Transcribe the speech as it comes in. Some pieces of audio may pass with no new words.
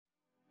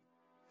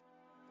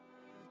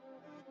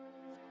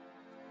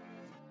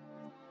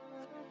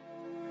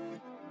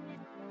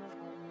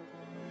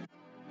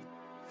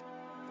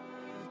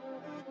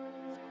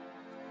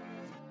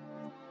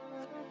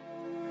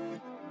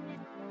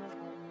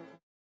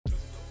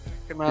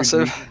fucking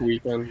massive.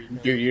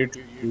 Weekend. Dude,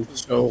 you're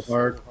so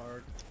hard.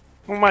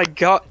 Oh my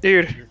god,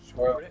 dude.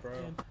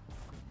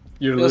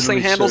 You're This thing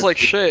literally handles so like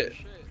shit.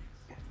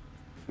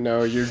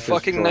 No, you're just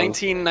Fucking drunk.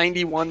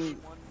 1991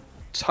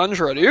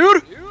 Tundra,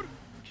 dude.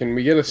 Can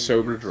we get a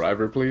sober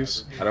driver,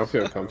 please? I don't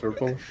feel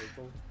comfortable.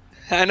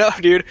 I know,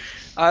 dude.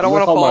 I don't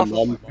want to fall call off. my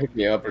mom to pick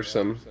me up or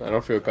something. I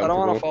don't feel comfortable. I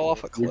don't want to fall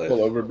off a Can you cliff.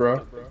 pull over, bro?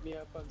 Pick me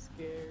up, I'm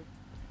scared.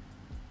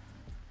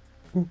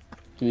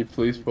 Can you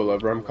please pull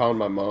over? I'm calling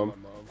my mom.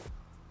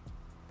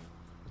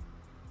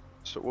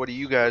 So what do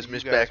you guys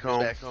miss back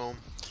home?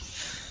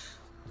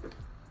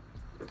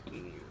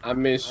 I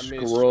miss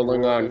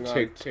scrolling on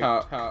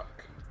TikTok.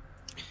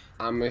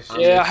 I miss.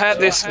 Yeah, I had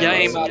this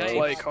game I'd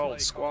play called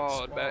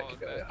Squad back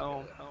at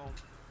home.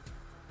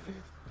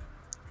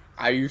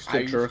 I used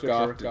to jerk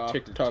off to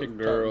TikTok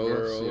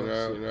girls, you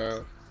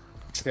know.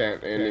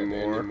 Can't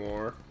anymore.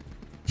 Man,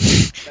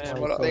 I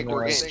what think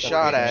we're getting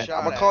shot at.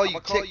 I'm gonna call you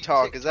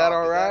TikTok. Is that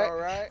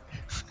alright?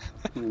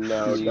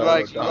 No, You no,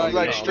 like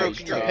don't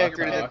stroking your call me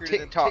pecker to the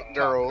TikTok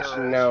girls.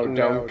 No,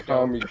 don't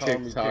call me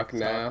TikTok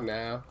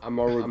now. I'm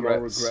gonna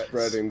regret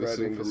spreading this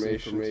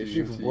information to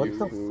you. What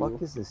the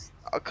fuck is this?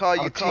 I'll call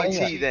you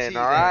TT then,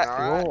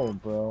 alright? Whoa,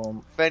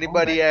 bro. If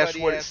anybody asks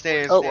what it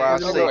stands for, I'll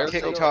say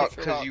TikTok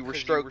because you were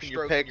stroking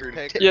your pecker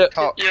to Yeah,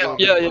 TikTok.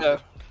 yeah.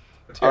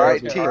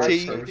 Alright, Terrible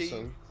TT.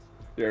 person.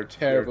 You're a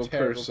terrible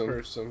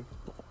person.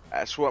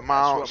 That's what my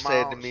aunt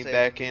said to me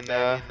back in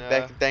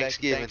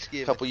Thanksgiving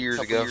a couple years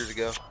ago.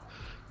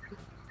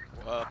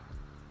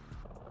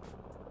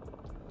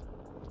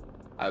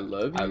 I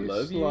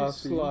love you,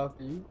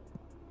 Sloppy.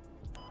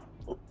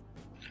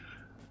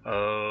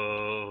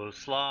 Oh,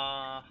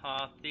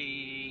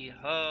 Slothy,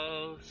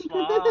 oh,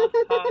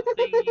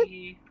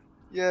 Slothy.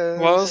 Yeah.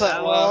 What was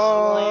that?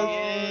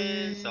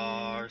 Slothy is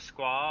our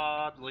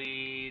squad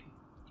lead.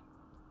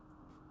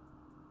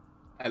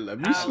 I love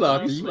you,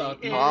 Sloppy.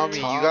 Tommy,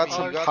 you got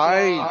some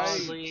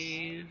pipes.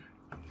 We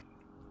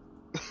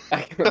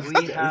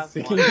have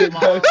thinking one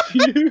about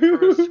you.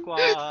 for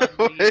squad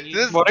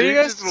lead. What are you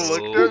guys just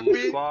looked at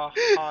me? Squad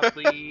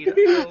lead.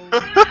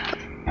 Oh.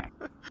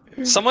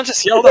 Someone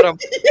just yelled at him.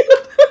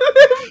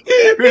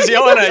 Who's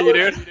yelling at you,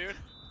 dude?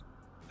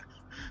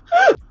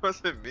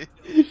 Wasn't me.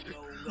 You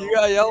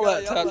got yelled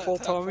at, Tadpole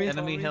Tommy.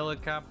 Enemy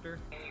helicopter.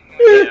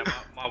 Yeah,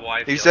 my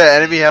wife. He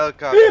said enemy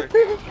helicopter.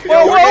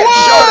 Whoa, whoa,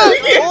 whoa!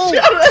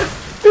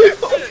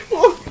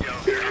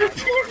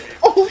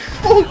 Oh,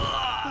 fuck!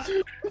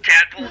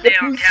 Tadpole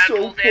down,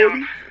 tadpole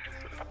down.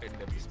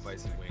 Ended up with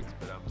spicy wings,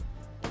 but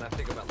when I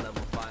think about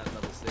level 5,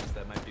 level 6,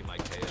 that might be my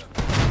KO.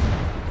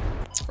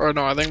 Or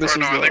no, I think this is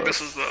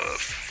the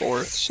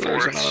fourth. So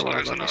there's another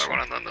one,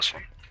 and then this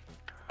one.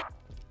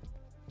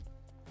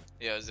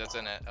 Yeah, that's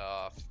in it.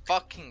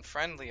 Fucking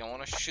friendly. I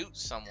want to shoot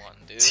someone,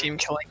 dude. Team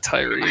killing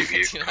Tyree.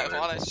 Dude, I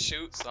want to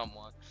shoot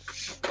someone.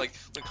 Like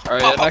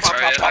Alright, next.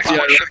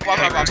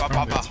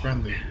 It's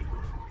friendly.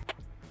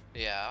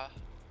 Yeah.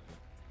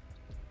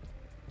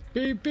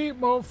 Beep beep,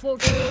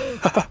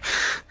 motherfucker!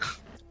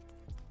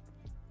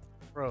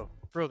 Bro,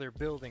 they're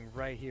building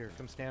right here.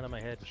 Come stand on my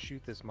head and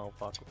shoot this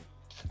motherfucker.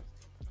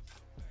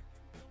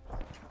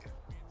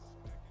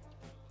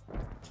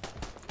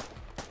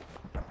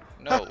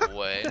 No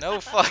way. No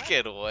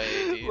fucking way,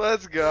 dude.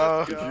 Let's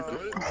go.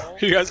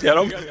 You guys get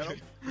him? Hey,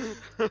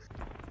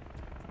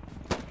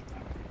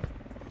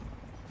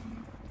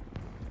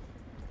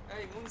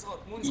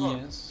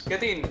 moonrock. Yes.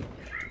 Get in.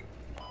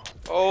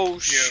 Oh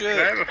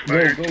shit.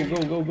 Go, go,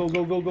 go, go,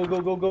 go, go, go, go,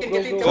 go, go, go,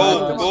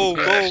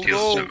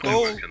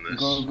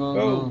 Go.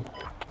 Go.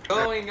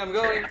 Going, I'm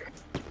going.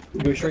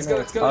 Let's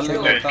go.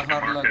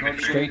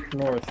 Straight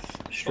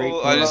north. Straight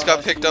Oh, I just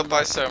got picked up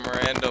by some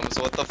randoms.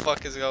 What the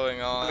fuck is going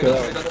on? Get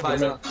on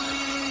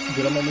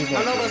my knees. No,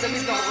 let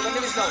enemies go.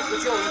 Let's go.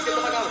 Let's get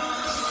the fuck out.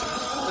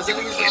 Let's get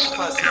enemies go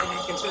fast. You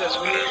can shoot us.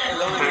 We need a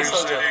lone enemy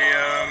soldier.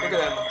 Look at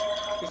them.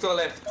 He's to the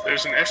left.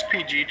 There's an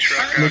SPG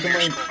truck out Look near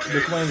at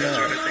Squad my 8. That's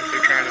what I think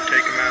they're trying to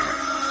take him out.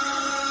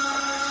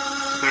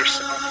 They're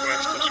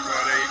southwest of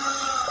Squad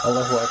 8.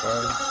 Allahu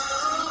Akbar.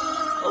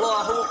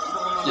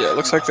 Yeah, it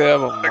looks like they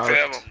have them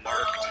marked.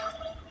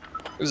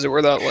 Is it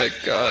where that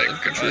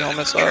infantry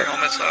helmet's at?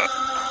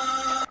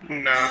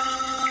 No.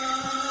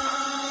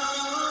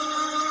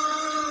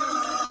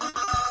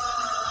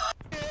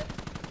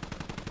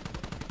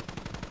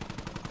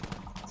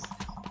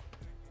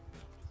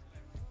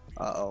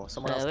 Uh-oh,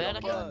 someone else get on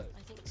the gun.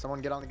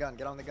 Someone get on the gun,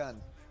 get on the gun.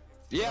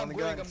 Yeah, on the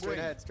gun, straight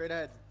ahead, straight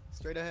ahead,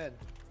 straight ahead.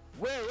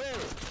 Where?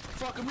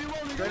 Fucking we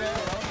rolling. Straight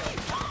ahead.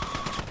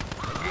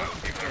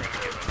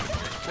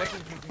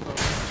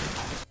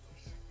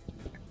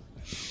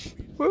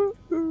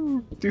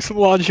 Woo! Do some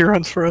laundry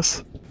runs for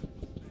us.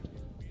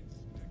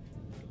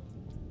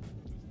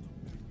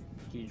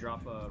 Can you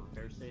drop a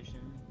repair station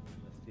in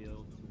the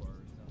field to our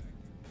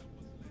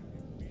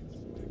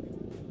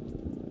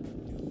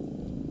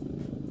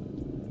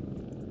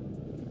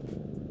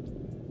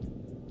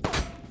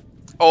side?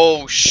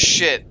 Oh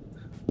shit.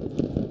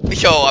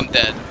 Yo, I'm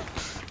dead.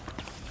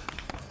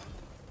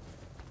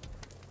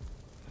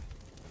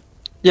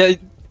 Yeah,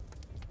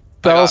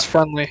 that was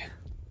friendly.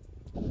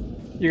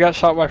 You got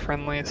shot by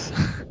friendlies.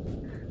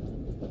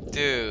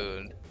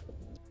 Dude.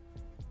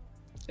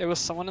 It was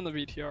someone in the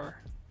BTR.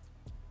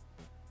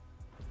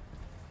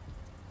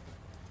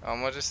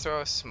 I'm gonna just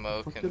throw a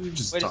smoke and... Wait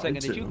a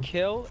second, did you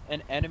kill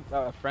an enemy,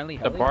 friendly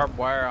heli? The barbed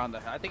wire on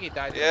the... I think he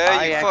died.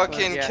 Yeah, you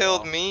fucking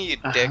killed me, you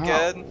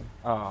dickhead.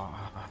 Oh.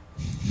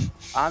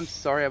 I'm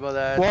sorry about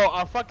that. Well,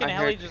 a fucking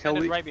heli just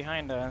ended right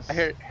behind us. I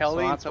heard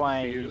heli, so that's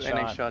why he and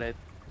I shot it.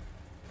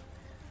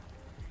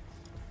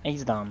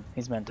 He's dumb.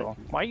 He's mental.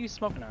 Why are you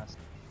smoking us?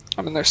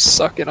 I mean, they're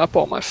sucking up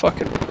all my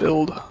fucking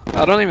build.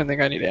 I don't even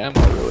think I need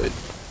ammo, really.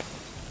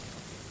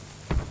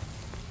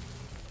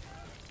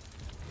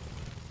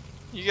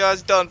 You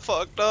guys done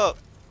fucked up.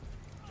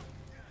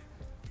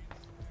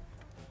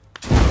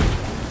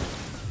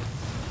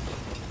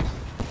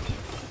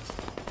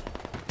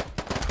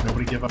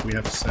 Nobody give up. We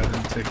have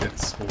 7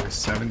 tickets, boys.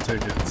 7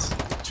 tickets.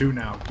 2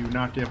 now. Do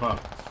not give up.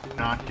 Do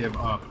not give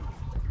up.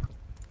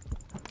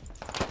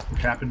 We're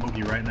capping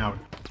boogie right now.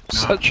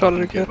 Set shot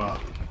it again. Give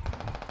up.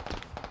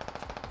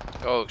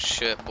 Oh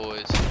shit,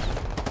 boys.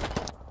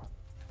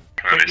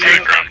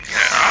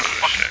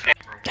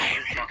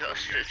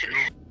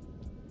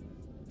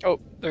 Oh,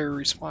 they're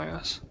respawning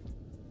us.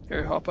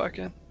 Here, hop back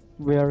in.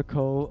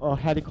 Vehicle, a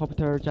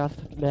helicopter just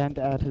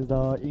landed at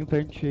the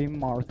infantry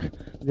mark.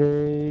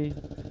 They...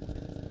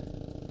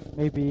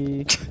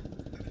 maybe...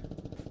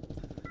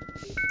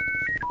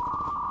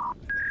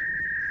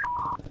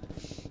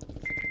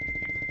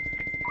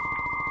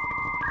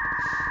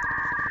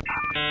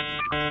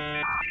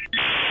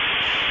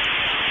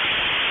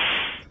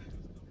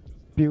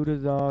 build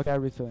the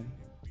garrison.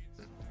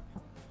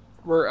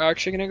 We're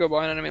actually gonna go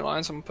behind enemy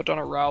lines. I'm gonna put down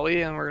a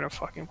rally and we're gonna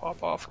fucking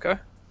pop off, okay?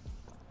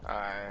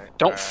 Alright.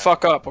 Don't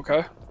fuck up,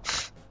 okay?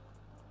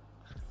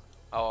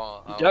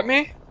 You get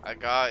me? I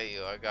got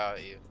you, I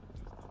got you.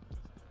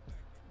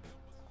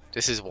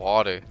 This is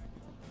water.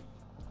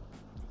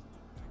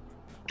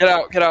 Get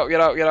out, get out,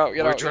 get out, get out,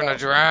 get out. We're trying to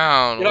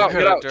drown. Get out,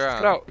 get out, get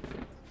out.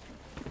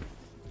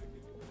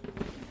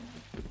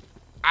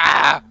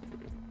 Ah!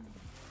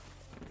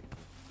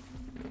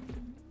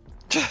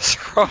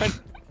 Just run.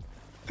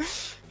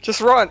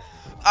 Just run.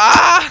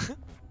 Ah!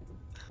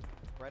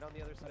 Right on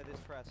the other side of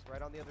this crest.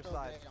 Right on the other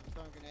side. I'm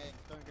throwing grenade.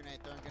 Throwing grenade.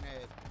 Throwing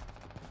grenade.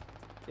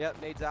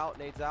 Yep. Nades out.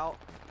 Nades out.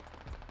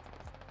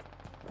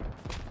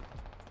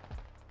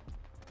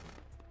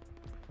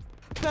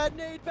 Bad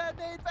nade. Bad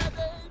nade. Bad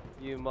nade.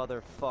 You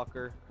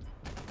motherfucker.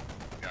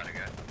 Got it,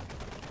 guy.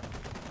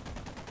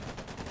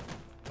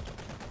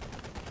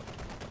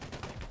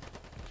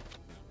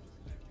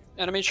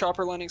 Enemy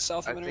chopper landing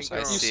south of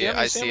intersection. I see it.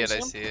 I see it. I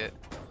see it.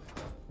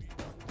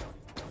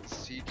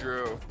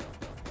 Cedro.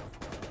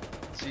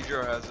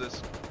 Cedro has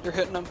this. You're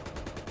hitting him.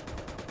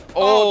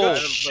 Oh, good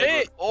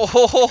shit!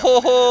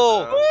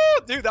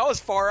 Oh, dude, that was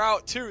far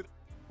out too.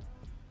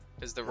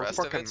 Is the rest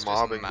of it's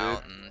just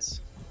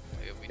mountains?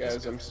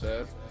 Guys, I'm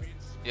sad.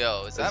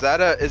 Yo, is that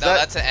no,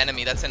 that's an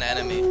enemy. That's an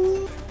enemy.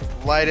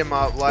 Light him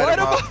up. Light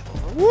him up.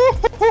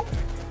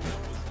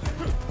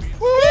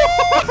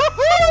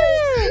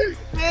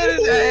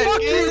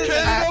 Fuck you,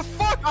 Canada!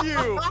 Fuck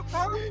you!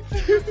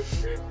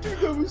 Dude,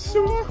 that was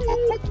so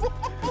cool.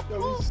 That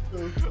was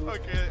so cool.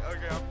 Okay,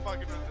 I'm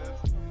fucking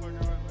with this.